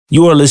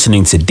You are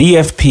listening to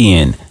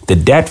DFPN, the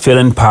Dat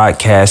Feeling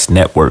Podcast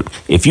Network.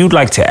 If you'd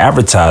like to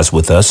advertise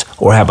with us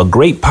or have a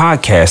great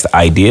podcast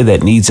idea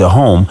that needs a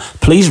home,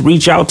 please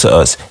reach out to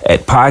us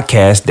at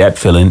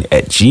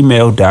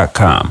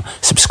podcastdatfeeling@gmail.com.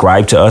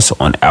 Subscribe to us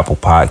on Apple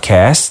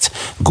Podcasts,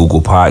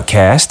 Google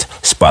Podcasts,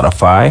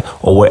 Spotify,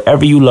 or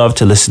wherever you love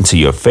to listen to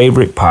your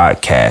favorite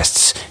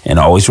podcasts. And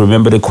always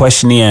remember to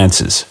question the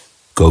answers.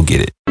 Go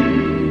get it.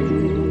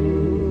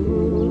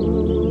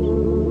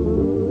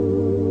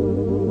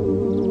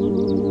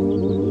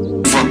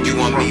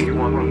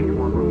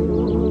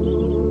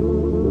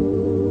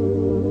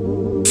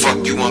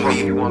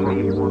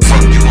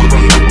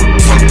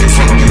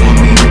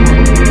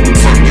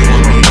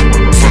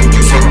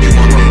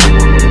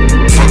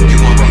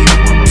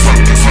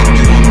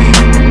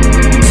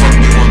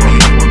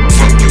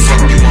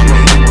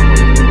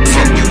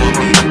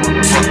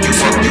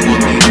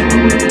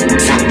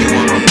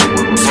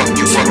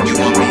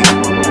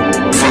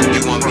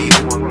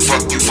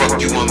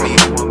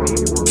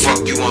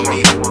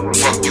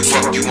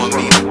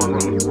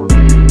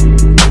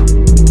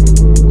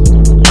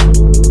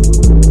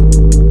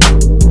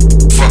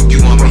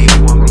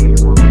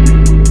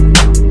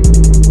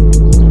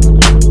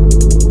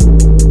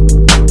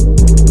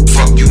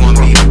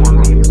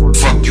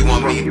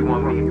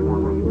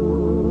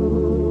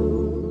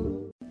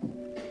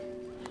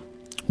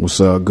 What's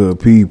up, good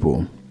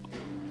people?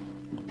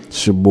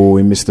 It's your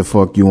boy, Mr.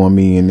 Fuck You on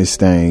Me in this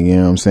thing, you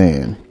know what I'm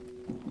saying?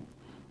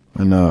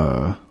 And,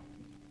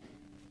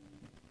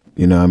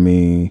 you know what I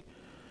mean?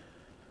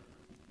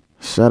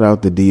 Shout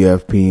out to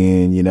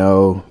DFPN, you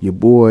know, your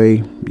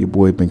boy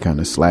been kind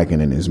of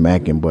slacking in his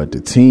macking, but the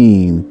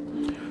team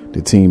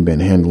been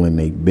handling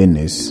their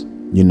business,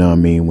 you know what I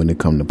mean, when it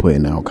come to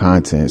putting out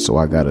content. So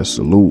I gotta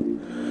salute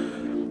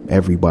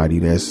everybody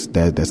that's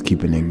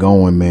keeping it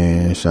going,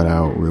 man. Shout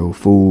out Real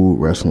Food,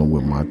 Wrestling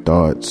with My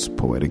Thoughts,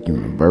 Poetic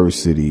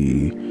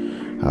University,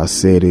 I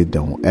Said It,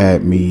 Don't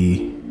At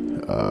Me.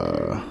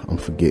 I'm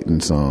forgetting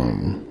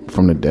some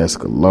From the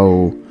Desk of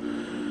Low.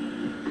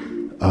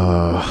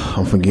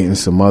 I'm forgetting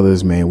some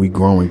others, man. We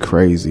growing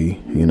crazy,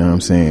 you know what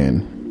I'm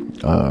saying?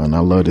 And I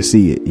love to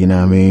see it, you know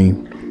what I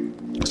mean?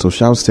 So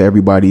shouts to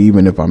everybody,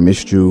 even if I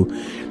missed you,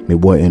 it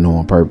wasn't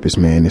on purpose,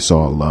 man. It's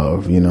all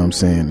love, you know what I'm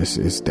saying?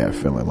 It's that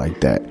feeling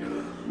like that.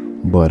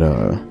 But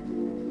I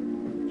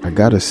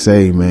gotta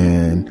say,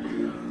 man,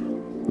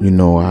 you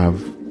know, I've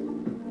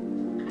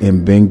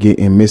been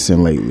getting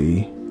missing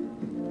lately.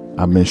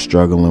 I've been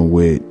struggling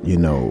with, you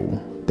know,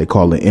 they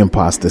call it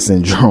imposter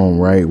syndrome,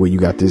 right? Where you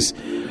got this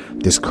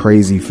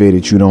crazy fear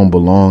that you don't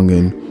belong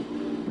and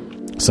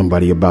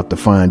somebody about to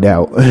find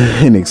out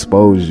and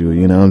expose you,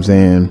 you know what I'm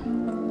saying?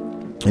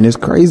 And it's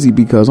crazy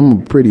because I'm a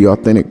pretty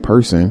authentic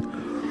person.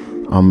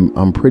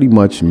 I'm pretty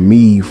much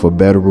me, for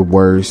better or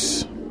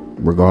worse,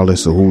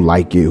 regardless of who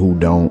like it, who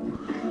don't.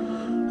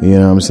 You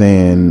know what I'm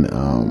saying?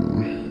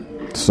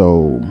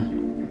 So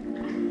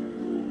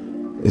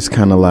it's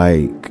kind of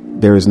like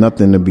there is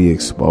nothing to be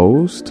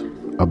exposed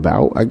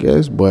about, I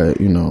guess. But,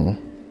 you know,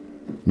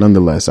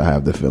 nonetheless, I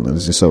have the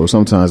feelings. And so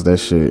sometimes that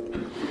shit,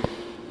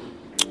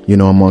 you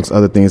know, amongst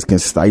other things, can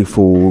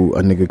stifle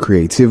a nigga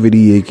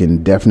creativity. It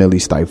can definitely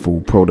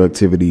stifle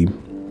productivity.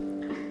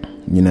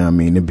 You know what I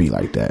mean? It'd be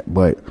like that.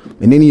 But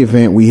in any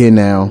event, we here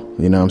now.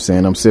 You know what I'm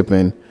saying? I'm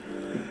sipping.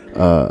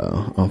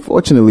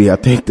 Unfortunately, I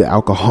think the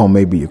alcohol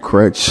may be a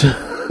crutch.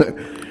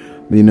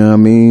 You know what I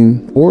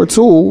mean? Or a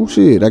tool.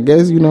 Shit, I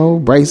guess, you know,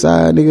 bright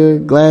side,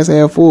 nigga, glass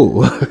half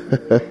full.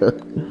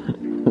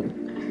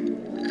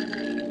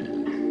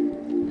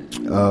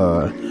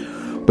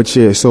 But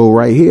yeah, so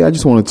right here, I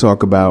just want to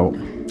talk about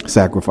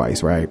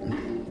sacrifice, right?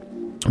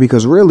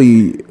 Because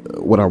really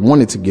what I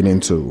wanted to get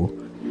into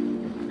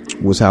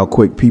was how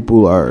quick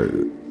people are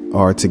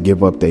to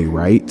give up their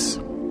rights,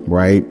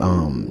 right?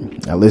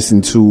 I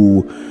listened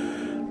to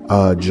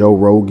Joe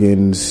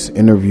Rogan's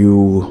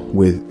interview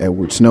with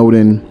Edward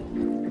Snowden.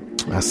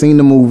 I've seen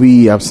the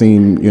movie. I've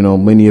seen, you know,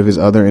 many of his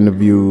other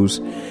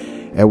interviews.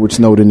 Edward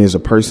Snowden is a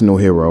personal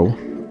hero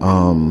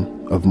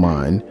of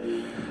mine.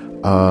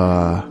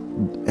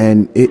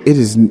 And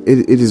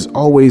it has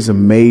always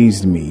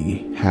amazed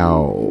me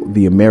how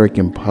the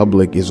American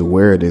public is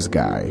aware of this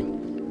guy.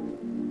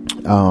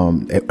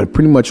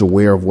 Pretty much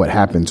aware of what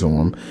happened to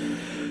him,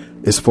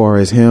 as far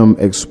as him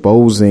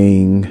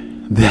exposing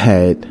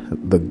that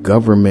the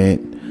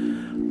government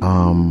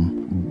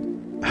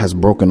has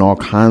broken all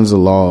kinds of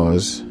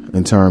laws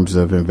in terms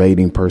of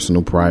invading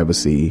personal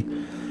privacy,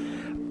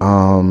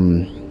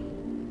 and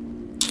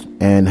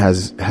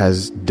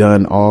has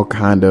done all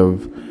kind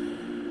of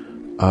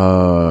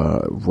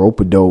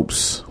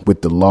rope-a-dopes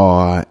with the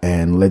law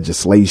and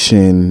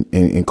legislation,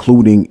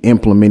 including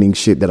implementing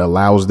shit that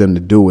allows them to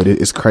do it.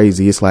 It's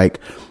crazy. It's like,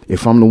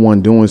 if I'm the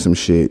one doing some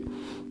shit,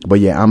 but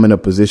yeah, I'm in a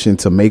position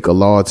to make a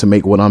law to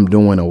make what I'm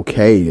doing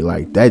okay,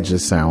 like, that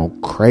just sounds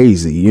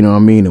crazy, you know what I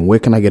mean? And where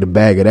can I get a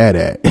bag of that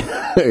at?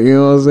 You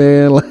know what I'm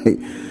saying?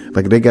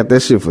 Like they got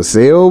that shit for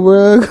sale,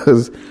 bro?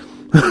 Because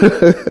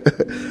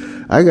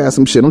I got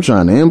some shit I'm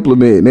trying to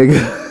implement, nigga.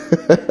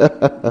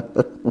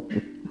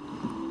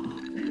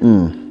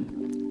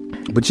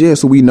 But yeah,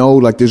 so we know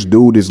like this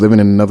dude is living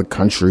in another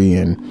country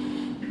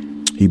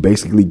and he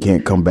basically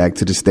can't come back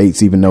to the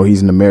States, even though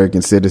he's an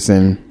American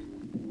citizen.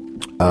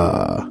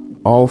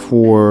 All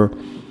for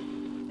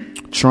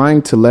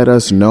trying to let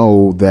us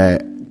know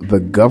that the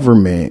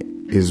government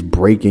is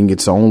breaking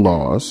its own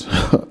laws.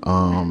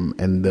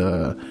 And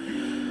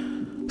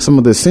some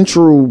of the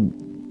central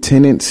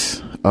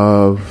tenets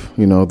of,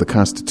 the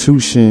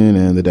Constitution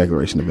and the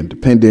Declaration of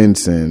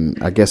Independence, and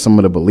I guess some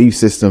of the belief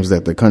systems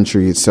that the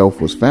country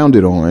itself was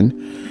founded on,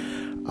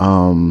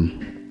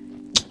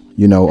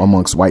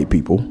 amongst white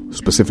people,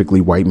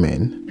 specifically white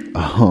men.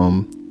 I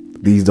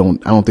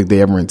don't think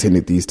they ever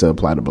intended these to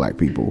apply to black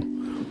people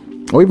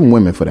or even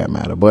women for that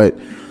matter. But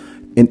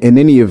in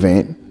any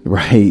event,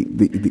 right,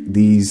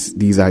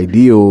 these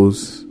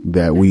ideals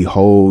that we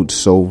hold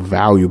so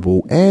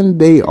valuable, and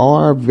they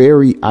are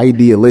very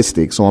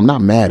idealistic, so I'm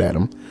not mad at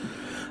them,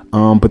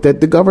 but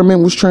that the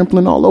government was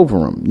trampling all over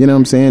them. You know what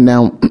I'm saying?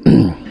 Now,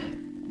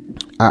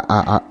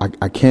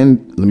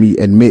 let me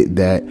admit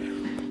that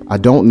I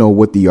don't know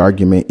what the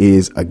argument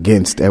is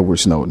against Edward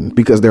Snowden,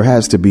 because there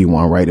has to be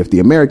one, right? If the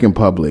American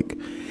public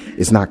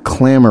is not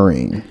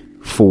clamoring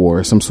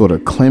for some sort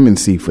of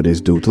clemency for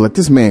this dude, to let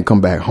this man come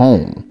back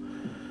home,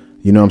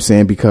 you know what I'm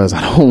saying? Because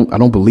I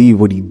don't believe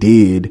what he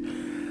did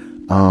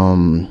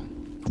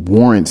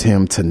warrants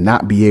him to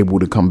not be able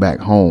to come back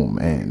home.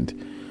 And,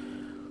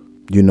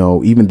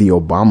 even the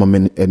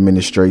Obama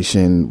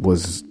administration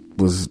was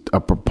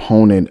a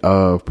proponent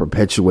of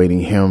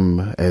perpetuating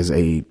him as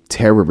a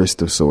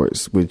terrorist of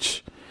sorts,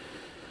 which,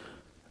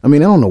 I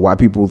don't know why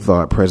people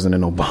thought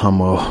President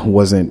Obama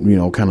wasn't,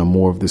 kind of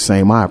more of the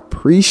same. I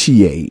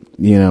appreciate,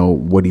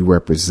 what he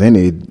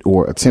represented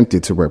or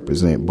attempted to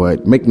represent,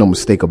 but make no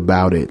mistake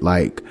about it.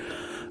 Like,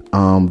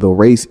 the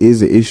race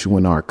is an issue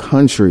in our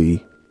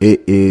country.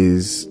 It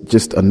is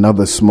just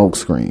another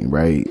smokescreen,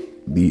 right?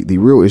 The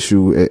real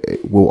issue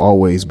it will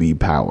always be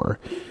power,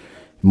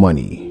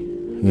 money.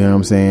 You know what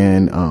I'm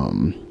saying?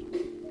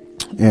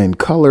 And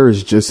color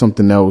is just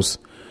something else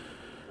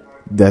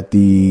that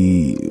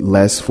the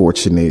less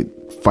fortunate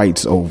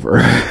fights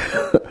over.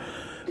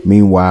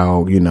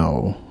 Meanwhile,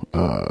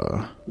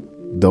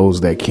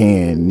 those that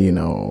can,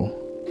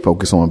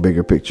 focus on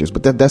bigger pictures.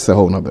 But that's a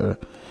whole nother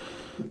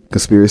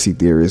conspiracy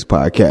theorist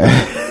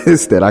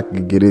podcast that I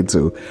could get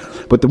into.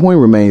 But the point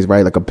remains,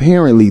 right? Like,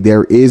 apparently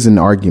there is an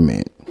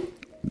argument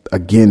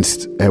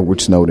against Edward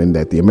Snowden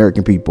that the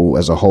American people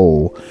as a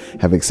whole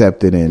have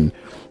accepted and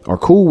are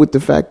cool with the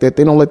fact that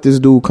they don't let this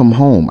dude come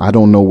home. I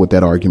don't know what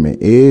that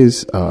argument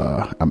is.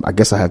 I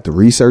guess I have to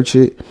research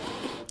it,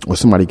 or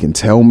somebody can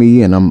tell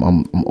me, and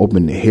I'm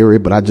open to hear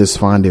it. But I just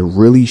find it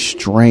really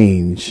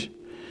strange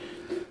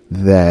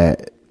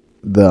that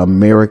the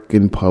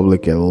American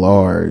public at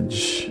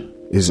large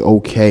is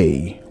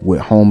okay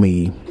with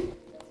homie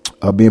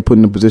being put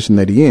in the position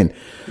that he in.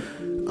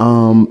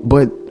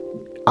 But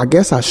I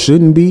guess I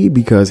shouldn't be,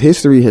 because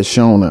history has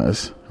shown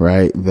us,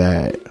 right,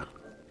 that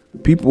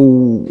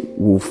people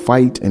will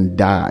fight and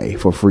die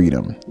for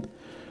freedom,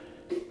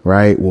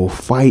 right? Will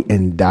fight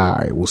and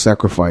die, will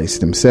sacrifice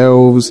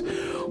themselves,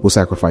 will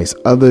sacrifice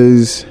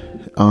others.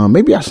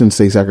 Maybe I shouldn't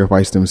say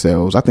sacrifice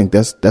themselves. I think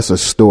that's a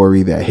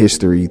story that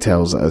history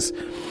tells us.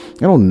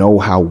 I don't know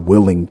how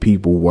willing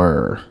people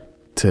were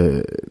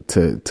to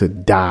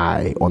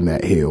die on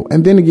that hill.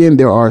 And then again,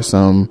 there are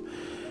some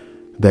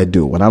that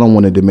do, and I don't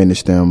want to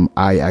diminish them.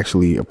 I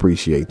actually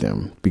appreciate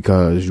them,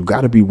 because you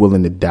got to be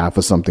willing to die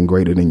for something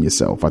greater than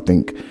yourself. I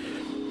think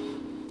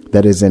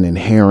that is an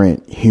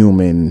inherent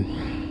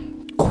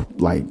human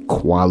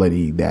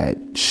quality that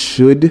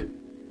should,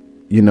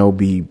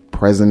 be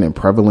present and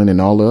prevalent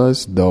in all of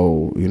us,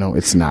 though,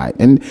 it's not.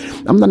 And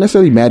I'm not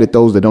necessarily mad at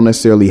those that don't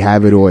necessarily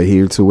have it or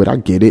adhere to it. I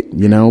get it,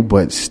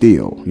 but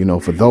still,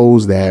 for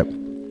those that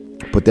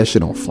put that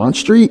shit on Front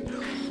Street,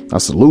 I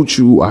salute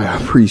you. I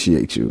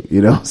appreciate you.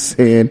 You know what I'm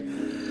saying?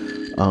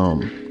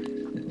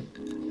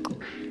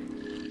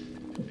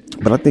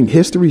 But I think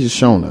history has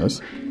shown us.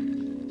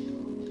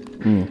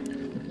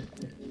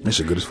 That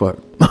shit good as fuck.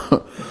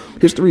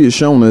 History has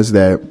shown us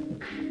that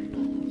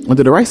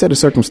under the right set of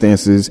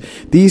circumstances,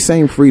 these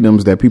same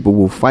freedoms that people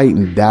will fight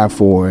and die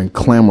for and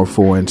clamor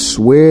for and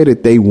swear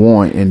that they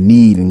want and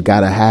need and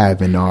gotta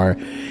have and are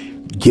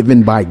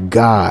given by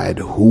God,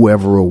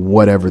 whoever or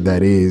whatever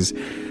that is,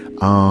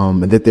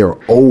 and that they're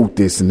owed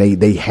this and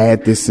they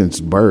had this since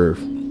birth.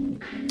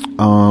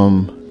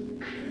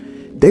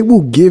 They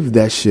will give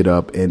that shit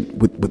up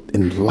and with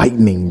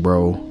enlightening,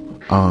 bro.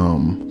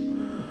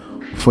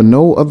 For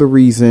no other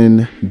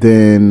reason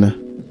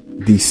than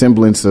the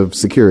semblance of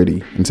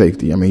security and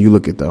safety. I mean, you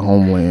look at the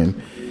Homeland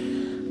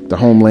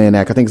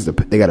Act. I think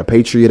they got a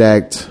Patriot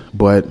Act,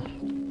 but I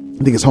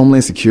think it's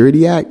Homeland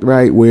Security Act,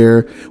 right?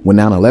 Where when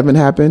 9/11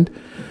 happened,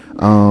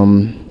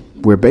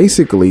 where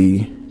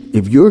basically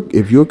if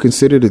you're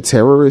considered a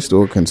terrorist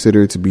or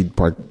considered to be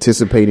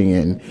participating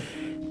in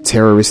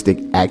terroristic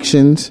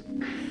actions,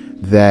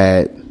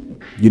 that,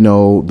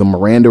 the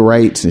Miranda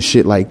rights and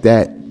shit like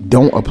that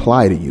don't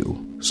apply to you.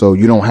 So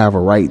you don't have a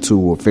right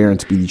to a fair and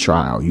speedy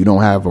trial. You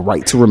don't have a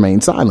right to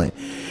remain silent.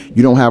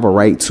 You don't have a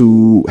right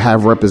to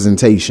have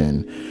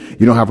representation.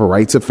 You don't have a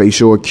right to face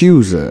your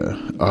accuser.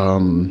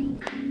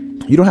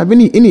 You don't have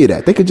any of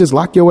that. They could just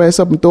lock your ass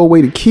up and throw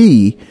away the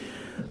key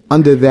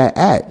under that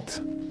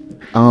act.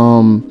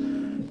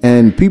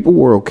 And people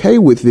were okay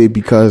with it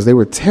because they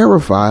were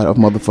terrified of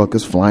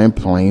motherfuckers flying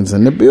planes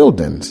in the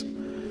buildings.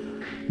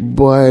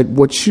 But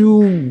what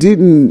you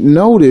didn't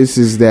notice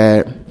is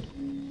that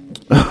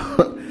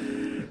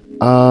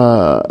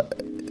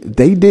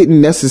they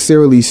didn't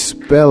necessarily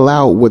spell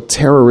out what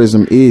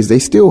terrorism is. They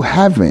still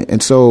haven't.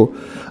 And so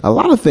a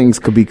lot of things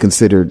could be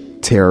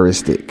considered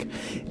terroristic.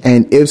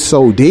 And if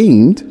so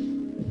deemed,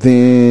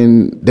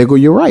 then there go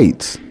your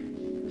rights.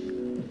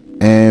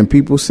 And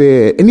people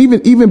said, and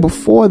even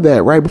before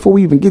that, right, before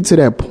we even get to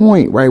that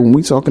point, right, when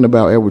we talking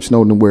about Edward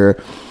Snowden,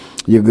 where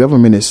your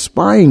government is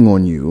spying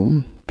on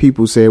you,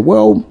 people said,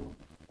 well,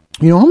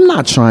 you know, I'm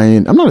not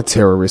a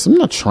terrorist. I'm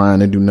not trying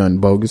to do nothing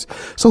bogus.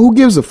 So who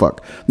gives a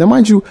fuck? Now,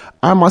 mind you,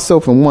 I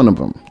myself am one of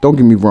them. Don't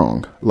get me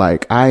wrong.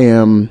 Like, I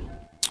am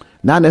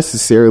not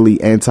necessarily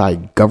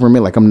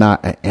anti-government. Like, I'm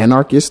not an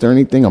anarchist or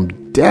anything. I'm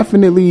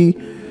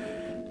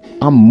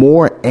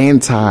more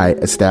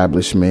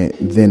anti-establishment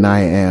than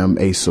I am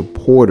a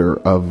supporter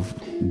of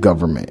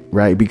government,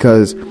 right?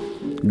 Because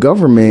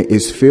government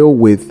is filled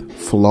with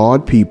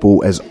flawed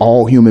people, as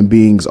all human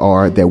beings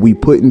are, that we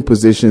put in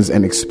positions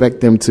and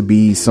expect them to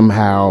be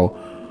somehow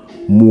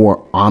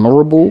more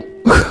honorable,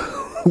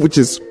 which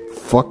is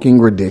fucking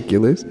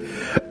ridiculous.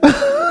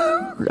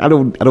 I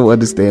don't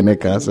understand that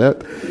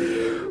concept.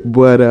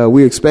 But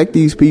we expect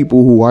these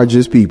people who are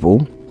just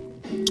people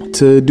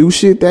to do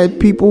shit that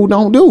people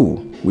don't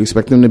do. We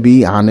expect them to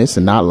be honest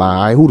and not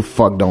lie. Who the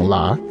fuck don't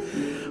lie?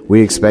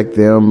 We expect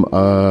them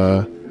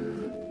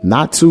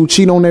not to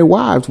cheat on their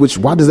wives, which,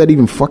 why does that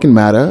even fucking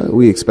matter?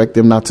 We expect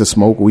them not to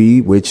smoke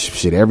weed, which,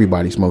 shit,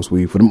 everybody smokes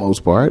weed for the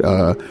most part.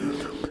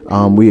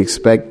 We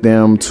expect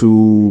them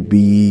to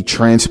be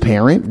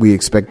transparent. We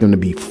expect them to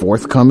be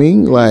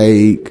forthcoming.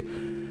 Like,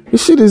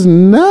 this shit is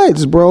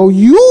nuts, bro.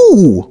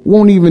 You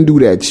won't even do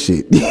that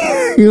shit.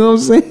 You know what I'm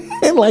saying?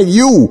 Like,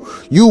 you,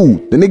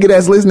 the nigga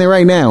that's listening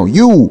right now,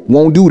 you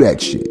won't do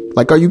that shit.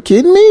 Like, are you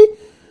kidding me?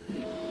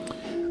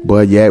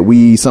 But yet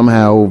we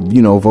somehow,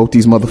 you know, vote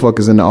these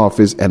motherfuckers in the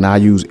office, and I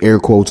use air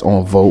quotes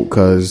on vote,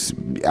 because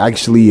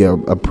actually a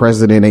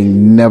president ain't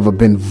never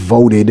been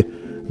voted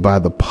by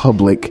the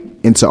public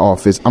into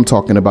office. I'm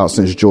talking about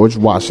since George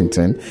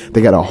Washington.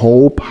 They got a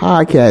whole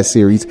podcast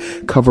series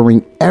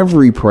covering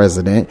every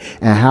president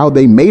and how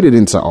they made it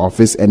into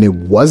office, and it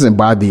wasn't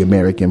by the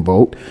American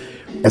vote.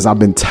 As I've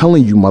been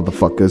telling you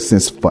motherfuckers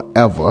since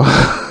forever,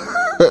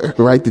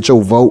 right, that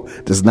your vote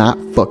does not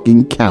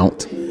fucking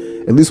count.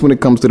 At least when it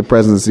comes to the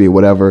presidency or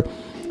whatever.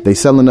 They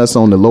selling us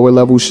on the lower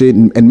level shit,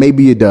 and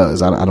maybe it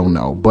does. I don't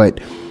know. But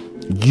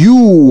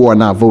you are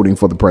not voting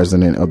for the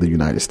president of the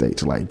United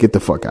States. Like, get the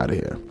fuck out of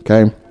here.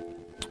 Okay.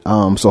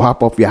 So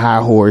hop off your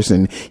high horse,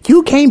 and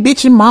you can't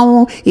bitch and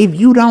moan if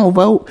you don't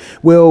vote.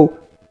 Well,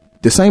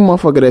 the same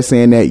motherfucker that's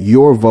saying that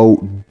your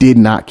vote did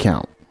not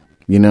count.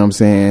 You know what I'm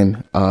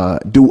saying?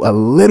 Do a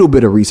little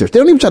bit of research. They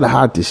don't even try to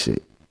hide this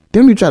shit.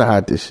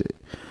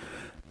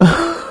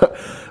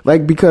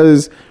 Like,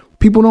 because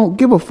people don't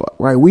give a fuck,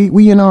 right?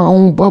 We in our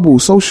own bubble.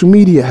 Social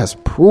media has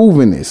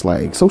proven this.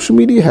 Like, social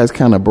media has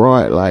kind of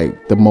brought,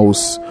 like, the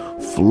most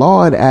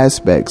flawed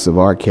aspects of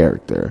our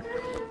character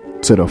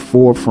to the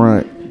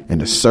forefront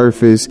and the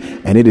surface,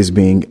 and it is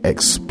being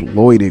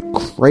exploited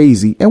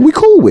crazy, and we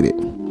cool with it,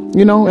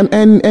 you know?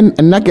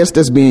 And I guess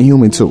that's being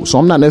human too. So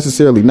I'm not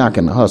necessarily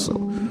knocking the hustle.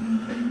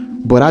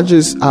 But I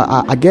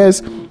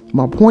guess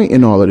my point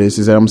in all of this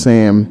is that I'm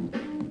saying,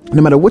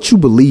 no matter what you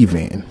believe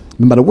in,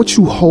 no matter what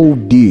you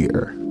hold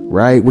dear,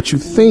 right, what you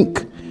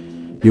think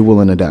you're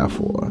willing to die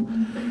for,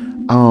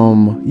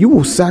 you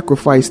will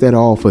sacrifice that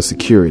all for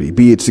security.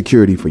 Be it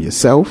security for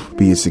yourself,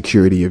 be it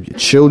security of your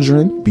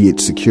children, be it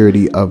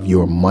security of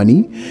your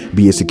money,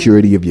 be it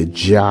security of your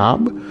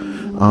job,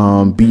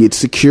 be it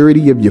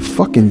security of your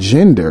fucking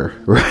gender,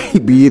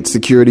 right? Be it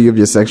security of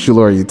your sexual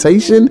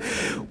orientation,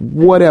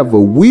 whatever.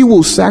 We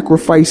will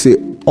sacrifice it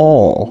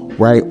all,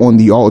 right, on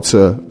the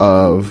altar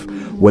of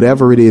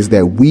whatever it is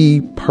that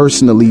we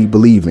personally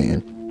believe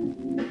in.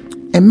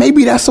 And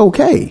maybe that's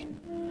okay,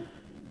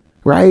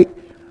 right?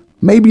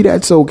 Maybe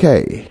that's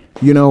okay.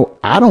 You know,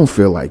 I don't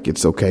feel like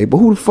it's okay, but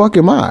who the fuck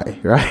am I,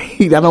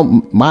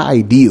 right? My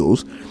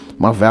ideals,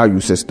 my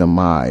value system,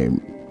 my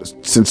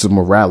sense of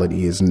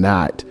morality is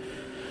not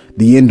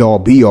the end all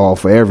be all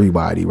for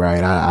everybody,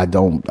 right? I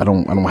don't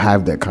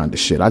have that kind of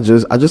shit. I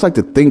just like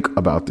to think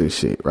about this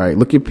shit, right?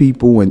 Look at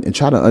people and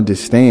try to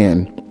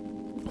understand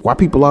why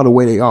people are the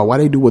way they are, why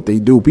they do what they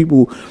do.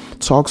 People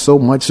talk so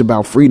much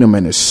about freedom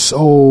and are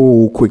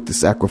so quick to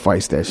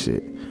sacrifice that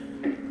shit.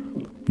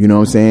 You know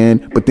what I'm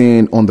saying? But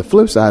then on the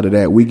flip side of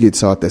that, we get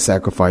taught that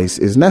sacrifice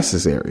is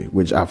necessary,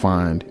 which I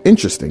find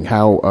interesting.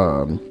 How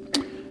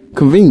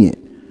convenient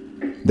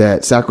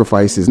that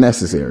sacrifice is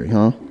necessary,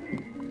 huh?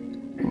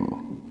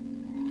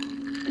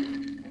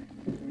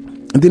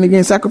 And then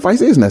again, sacrifice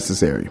is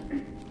necessary,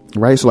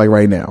 right? So like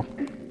right now,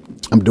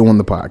 I'm doing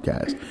the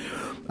podcast.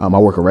 I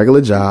work a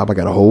regular job. I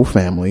got a whole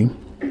family.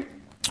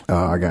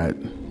 I got,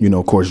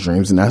 of course,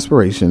 dreams and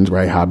aspirations,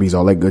 right? Hobbies,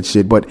 all that good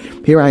shit. But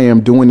here I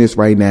am doing this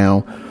right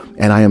now,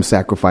 and I am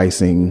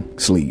sacrificing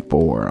sleep,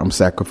 or I'm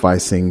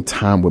sacrificing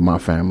time with my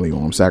family,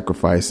 or I'm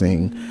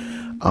sacrificing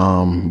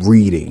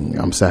reading.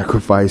 I'm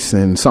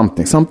sacrificing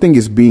something. Something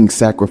is being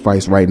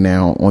sacrificed right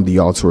now on the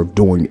altar of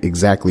doing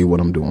exactly what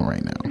I'm doing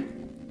right now.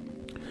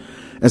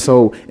 And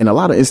so in a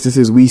lot of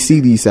instances, we see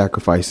these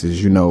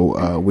sacrifices,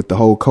 with the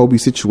whole Kobe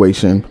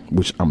situation,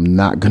 which I'm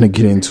not going to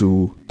get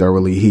into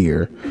thoroughly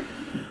here,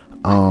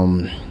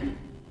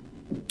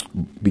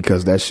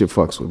 because that shit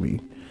fucks with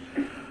me.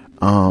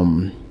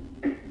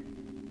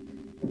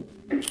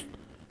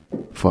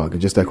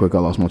 Just that quick, I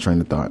lost my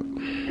train of thought.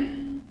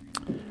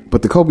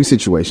 But the Kobe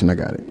situation, I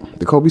got it.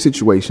 The Kobe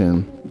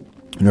situation,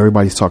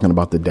 everybody's talking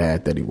about the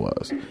dad that he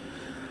was.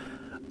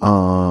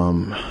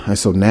 And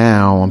so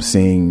now I'm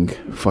seeing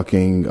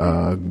fucking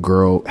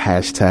girl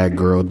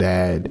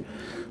dad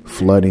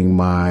flooding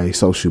my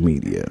social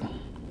media.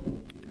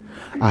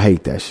 I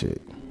hate that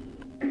shit.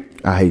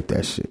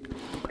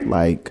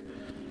 Like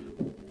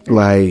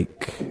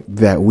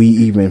that we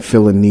even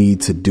feel a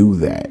need to do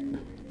that.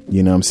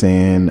 You know what I'm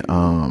saying?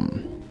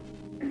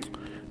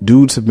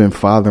 Dudes have been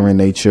fathering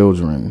their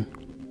children.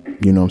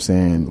 You know what I'm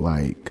saying?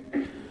 Like,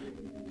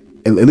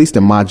 at least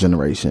in my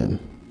generation.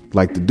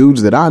 Like, the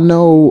dudes that I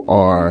know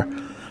are,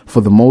 for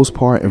the most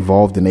part,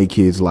 involved in their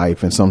kid's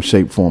life in some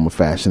shape, form, or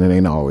fashion. It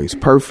ain't always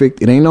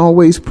perfect. It ain't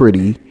always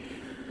pretty,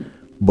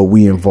 but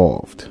we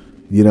involved.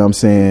 You know what I'm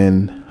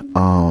saying?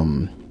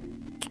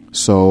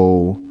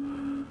 So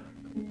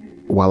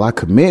while I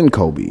commend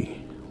Kobe,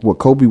 what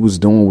Kobe was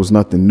doing was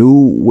nothing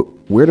new.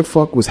 Where the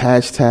fuck was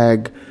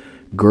hashtag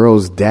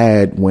girl's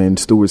dad when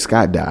Stuart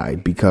Scott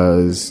died?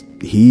 Because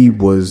he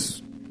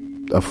was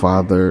a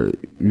father,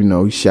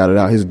 he shouted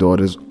out his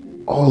daughters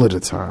all of the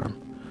time.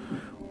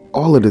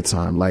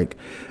 Like,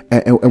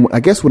 and I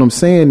guess what I'm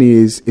saying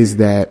is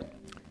that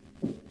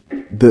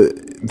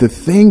the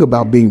thing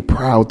about being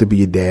proud to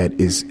be a dad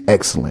is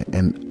excellent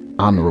and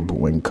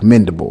honorable and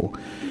commendable.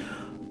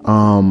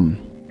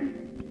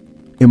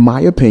 In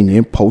my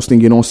opinion,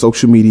 posting it on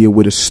social media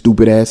with a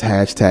stupid ass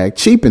hashtag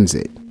cheapens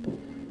it.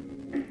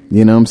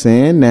 You know what I'm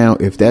saying? Now,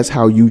 if that's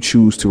how you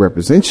choose to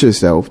represent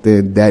yourself,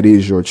 then that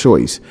is your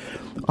choice.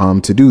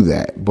 To do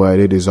that, but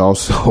it is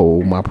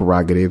also my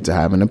prerogative to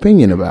have an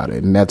opinion about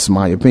it, and that's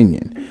my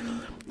opinion.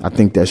 I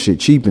think that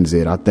shit cheapens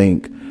it. I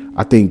think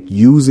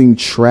using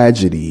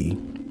tragedy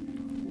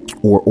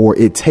or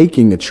it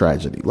taking a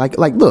tragedy, like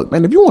look,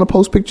 man, if you want to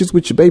post pictures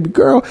with your baby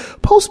girl,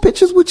 post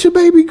pictures with your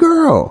baby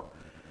girl.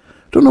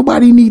 Don't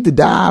nobody need to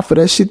die for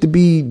that shit to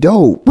be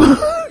dope.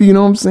 You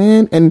know what I'm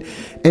saying? And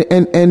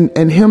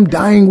him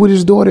dying with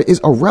his daughter is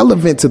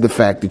irrelevant to the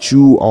fact that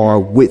you are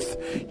with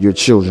your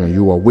children.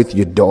 You are with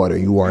your daughter.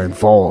 You are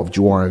involved.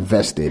 You are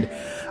invested.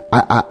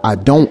 I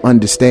don't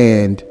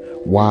understand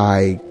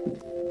why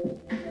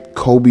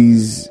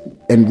Kobe's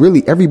and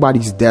really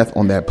everybody's death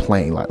on that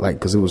plane, like,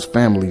 cause it was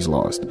families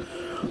lost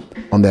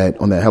on that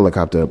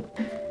helicopter.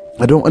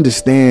 I don't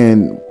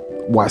understand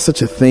why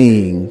such a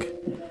thing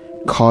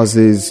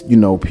causes,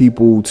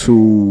 people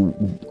to,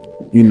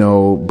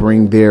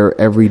 bring their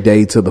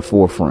everyday to the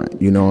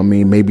forefront. You know what I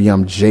mean? Maybe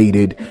I'm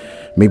jaded,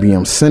 maybe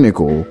I'm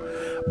cynical,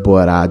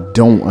 but I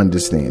don't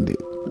understand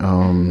it.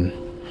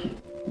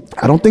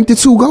 I don't think the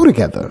two go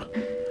together.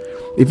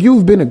 If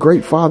you've been a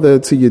great father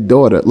to your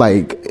daughter,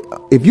 like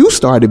if you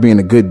started being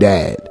a good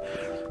dad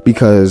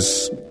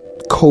because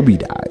Kobe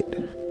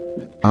died,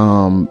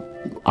 I'm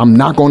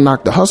not gonna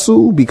knock the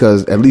hustle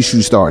because at least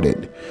you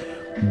started,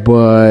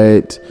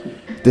 but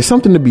there's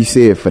something to be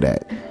said for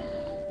that.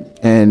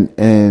 And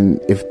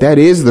if that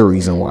is the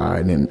reason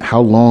why, then how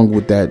long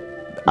would that,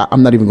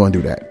 I'm not even going to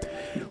do that.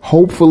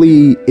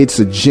 Hopefully it's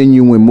a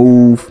genuine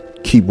move.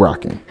 Keep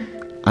rocking.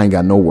 I ain't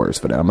got no words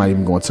for that. I'm not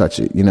even going to touch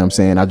it. You know what I'm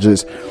saying? I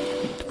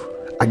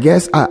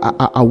guess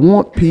I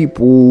want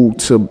people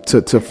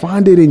to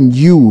find it in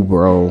you,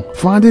 bro.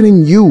 Find it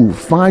in you.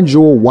 Find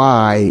your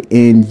why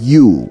in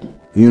you.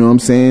 You know what I'm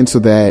saying? So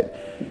that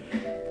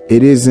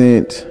it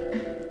isn't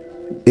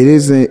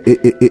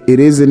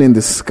in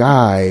the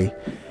sky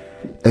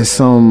as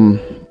some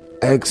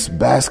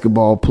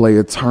ex-basketball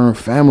player turned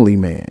family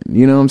man.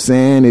 You know what I'm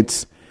saying?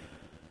 It's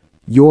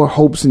your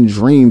hopes and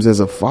dreams as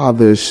a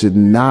father should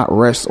not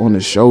rest on the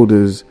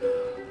shoulders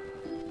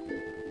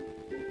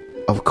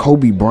of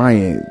Kobe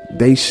Bryant.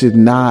 They should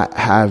not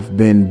have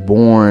been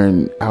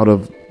born out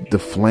of the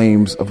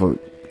flames of a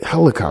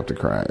helicopter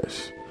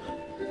crash.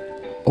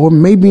 Or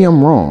maybe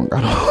I'm wrong.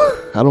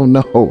 I don't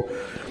know.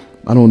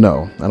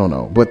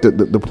 But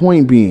the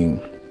point being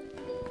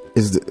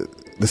is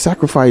the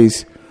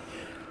sacrifice.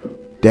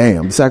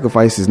 Damn, the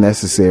sacrifice is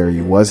necessary.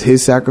 Was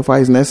his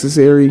sacrifice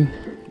necessary?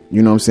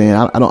 You know what I'm saying?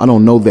 I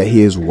don't know that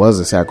his was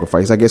a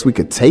sacrifice. I guess we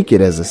could take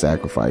it as a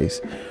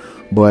sacrifice,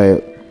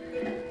 but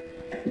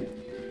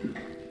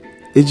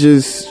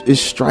it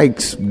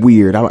strikes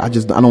weird. I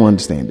don't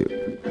understand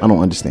it. I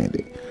don't understand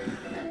it.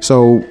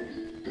 So,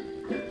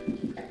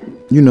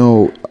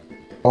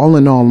 all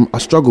in all, I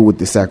struggle with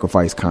the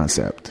sacrifice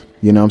concept.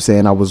 You know what I'm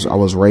saying? I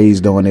was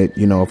raised on it.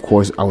 You know, of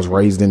course, I was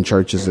raised in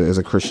church as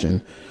a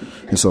Christian.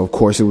 And so, of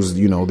course, it was,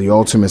 you know, the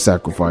ultimate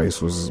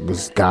sacrifice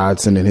was God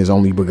sending his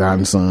only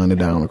begotten son to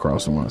die on the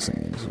cross for my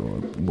sins or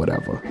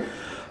whatever.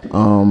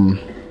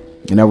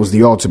 And that was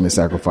the ultimate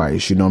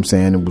sacrifice. You know what I'm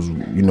saying? It was,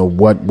 you know,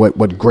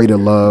 what greater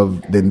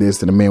love than this,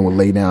 that a man would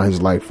lay down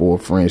his life for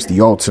friends,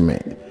 the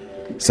ultimate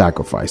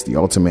sacrifice, the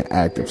ultimate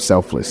act of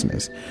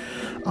selflessness.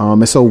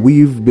 And so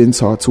we've been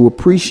taught to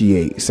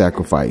appreciate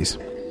sacrifice.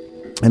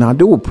 And I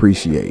do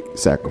appreciate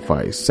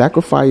sacrifice.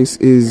 Sacrifice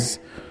is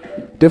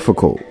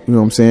difficult. You know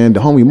what I'm saying? The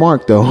homie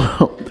Mark, though,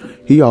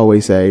 he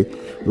always say,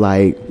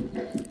 like,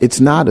 it's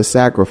not a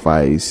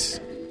sacrifice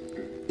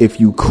if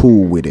you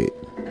cool with it.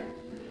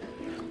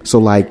 So,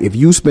 like, if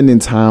you spending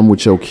time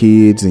with your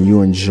kids and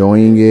you're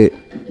enjoying it,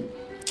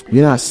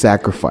 you're not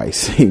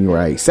sacrificing,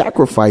 right?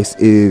 Sacrifice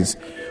is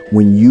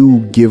when you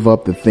give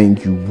up the thing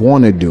you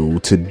want to do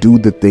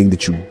the thing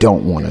that you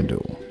don't want to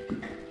do,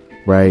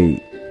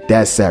 right?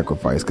 That's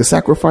sacrifice, because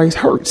sacrifice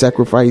hurts.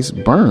 Sacrifice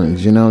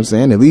burns. You know what I'm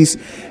saying? At least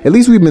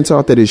we've been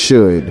taught that it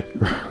should.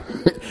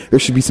 There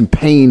should be some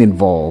pain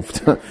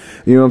involved.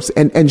 You know what I'm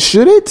saying? And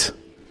should it?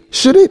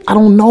 I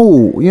don't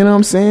know. You know what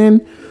I'm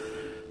saying?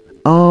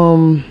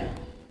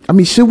 I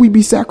mean, should we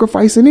be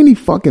sacrificing any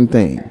fucking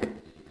thing?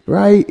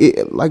 Right?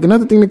 Like,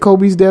 another thing that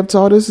Kobe's death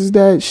taught us is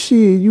that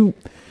shit, you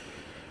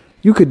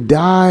could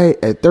die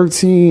at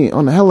 13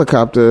 on a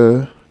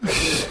helicopter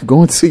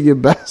going to your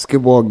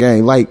basketball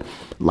game. Like,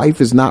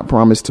 life is not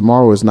promised.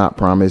 Tomorrow is not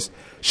promised.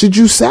 Should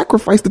you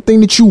sacrifice the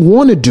thing that you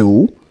want to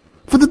do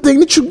for the thing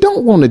that you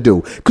don't want to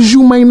do? Because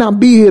you may not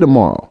be here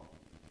tomorrow.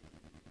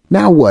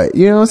 Now what?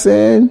 You know what I'm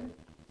saying?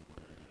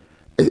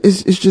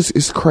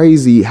 It's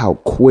crazy how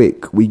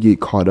quick we get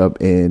caught up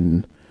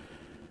in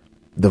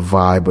the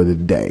vibe of the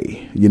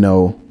day, you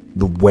know,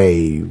 the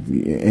wave,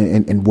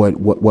 and what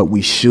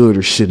we should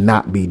or should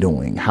not be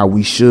doing, how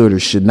we should or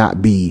should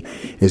not be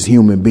as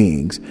human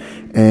beings.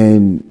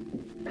 And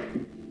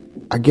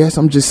I guess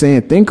I'm just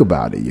saying, think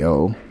about it,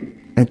 yo.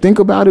 And think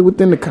about it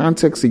within the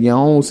context of your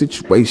own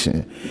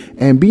situation.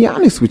 And be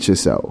honest with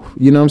yourself.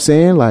 You know what I'm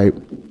saying? Like,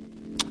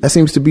 that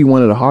seems to be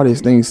one of the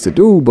hardest things to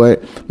do.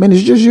 But, man,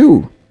 it's just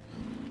you.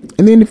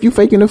 And then if you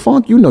faking the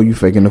funk, you know you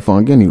faking the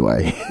funk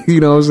anyway. You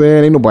know what I'm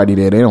saying? Ain't nobody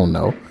there. They don't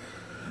know.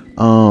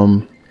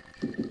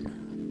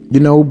 You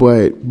know,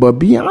 but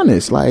be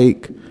honest.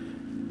 Like,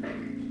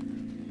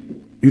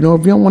 you know,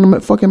 if you don't want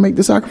to fucking make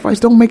the sacrifice,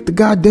 don't make the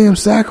goddamn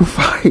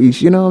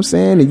sacrifice. You know what I'm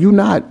saying? And you're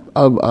not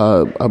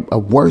a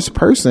worse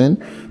person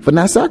for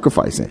not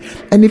sacrificing.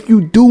 And if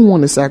you do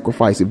want to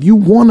sacrifice, if you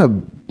want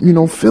to, you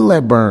know, feel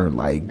that burn,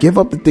 like, give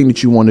up the thing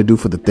that you want to do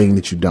for the thing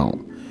that you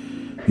don't.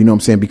 You know what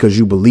I'm saying? Because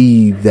you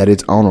believe that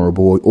it's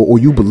honorable, or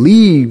you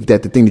believe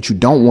that the thing that you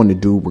don't want to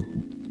do,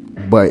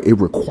 but it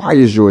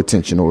requires your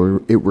attention,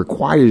 or it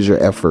requires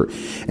your effort,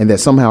 and that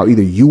somehow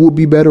either you will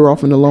be better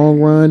off in the long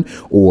run,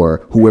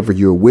 or whoever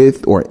you're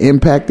with or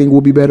impacting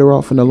will be better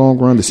off in the long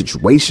run. The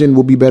situation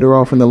will be better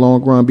off in the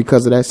long run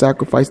because of that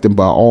sacrifice. Then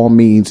by all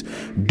means,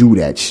 do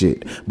that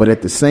shit. But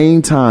at the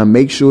same time,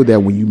 make sure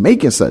that when you're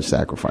making such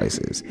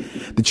sacrifices,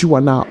 that you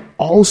are not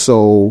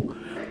also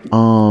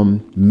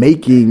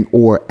making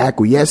or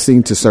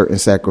acquiescing to certain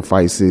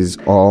sacrifices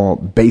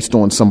based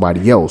on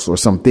somebody else or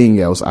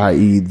something else,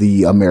 i.e.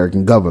 the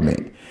American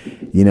government.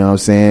 You know what I'm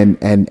saying?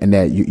 And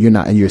that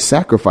you're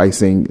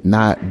sacrificing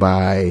not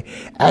by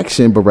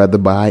action, but rather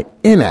by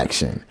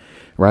inaction,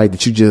 right?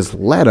 That you just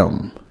let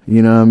them,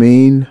 you know what I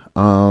mean?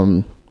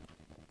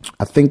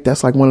 I think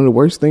that's like one of the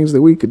worst things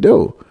that we could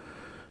do.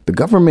 The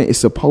government is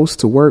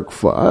supposed to work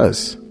for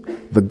us.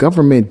 The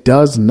government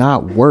does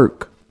not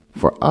work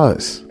for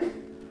us.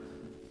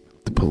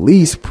 The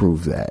police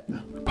prove that.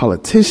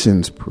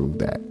 Politicians prove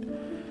that.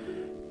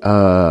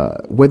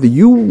 Whether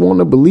you want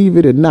to believe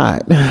it or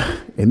not,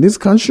 in this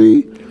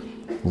country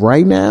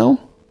right now,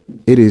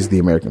 it is the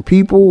American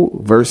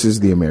people versus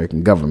the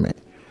American government.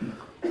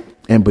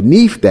 And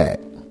beneath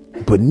that,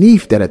 at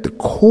the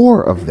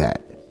core of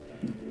that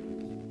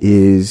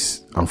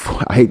is,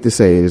 I hate to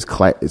say it,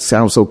 it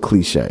sounds so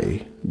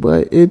cliche,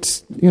 but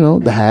it's, you know,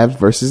 the haves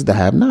versus the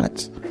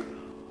have-nots.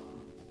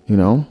 You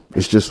know,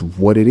 it's just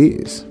what it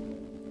is.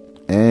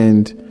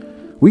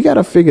 And we got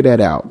to figure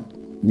that out.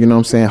 You know what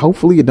I'm saying?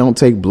 Hopefully it don't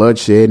take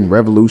bloodshed and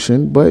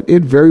revolution, but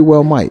it very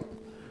well might.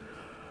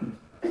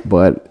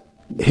 But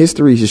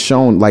history has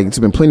shown, like, it's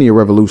been plenty of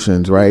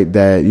revolutions, right,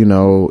 that, you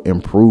know,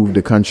 improved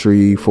the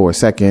country for a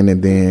second,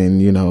 and then,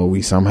 you know,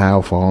 we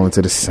somehow fall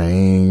into the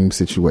same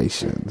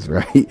situations,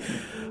 right?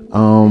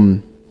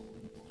 So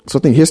I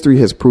think history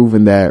has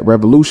proven that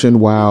revolution,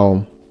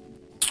 while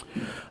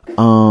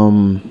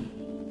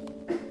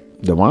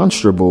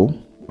demonstrable,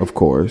 of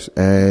course,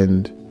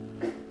 and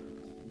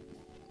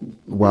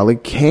while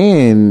it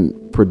can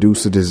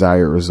produce a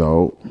desired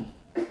result,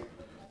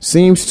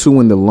 seems to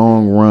in the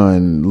long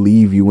run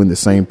leave you in the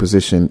same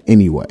position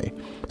anyway.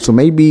 So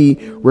maybe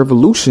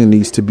revolution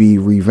needs to be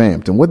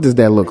revamped. And what does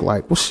that look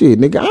like? Well, shit,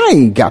 nigga, I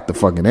ain't got the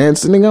fucking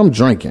answer, nigga. I'm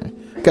drinking.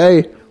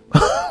 Okay?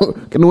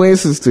 Got no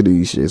answers to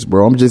these shits,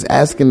 bro. I'm just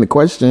asking the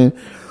question,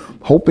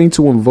 hoping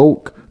to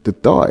invoke the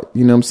thought,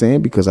 you know what I'm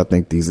saying? Because I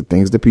think these are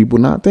things that people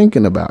not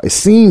thinking about. It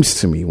seems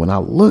to me when I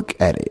look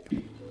at it,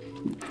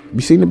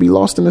 we seem to be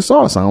lost in the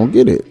sauce. I don't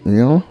get it, you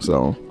know?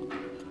 So,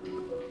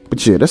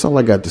 but yeah, that's all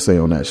I got to say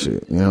on that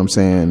shit. You know what I'm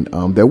saying?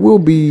 There will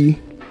be,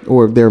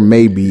 or there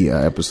may be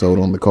an episode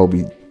on the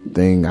Kobe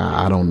thing.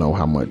 I don't know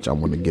how much I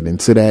want to get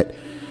into that.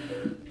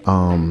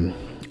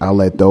 I'll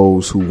let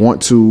those who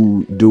want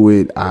to do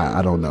it.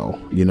 I don't know.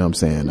 You know what I'm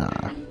saying?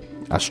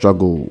 I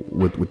struggle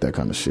with that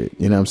kind of shit.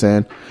 You know what I'm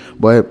saying?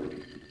 But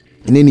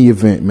in any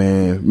event,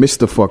 man,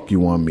 Mr. Fuck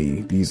You on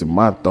Me. These are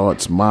my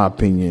thoughts, my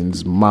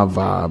opinions, my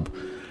vibe.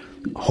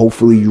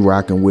 Hopefully you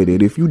rocking with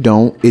it. If you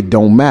don't, it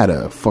don't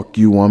matter. Fuck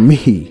You on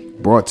Me.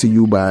 Brought to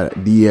you by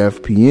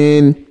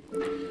DFPN.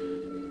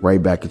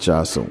 Right back at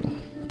y'all soon.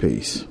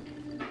 Peace.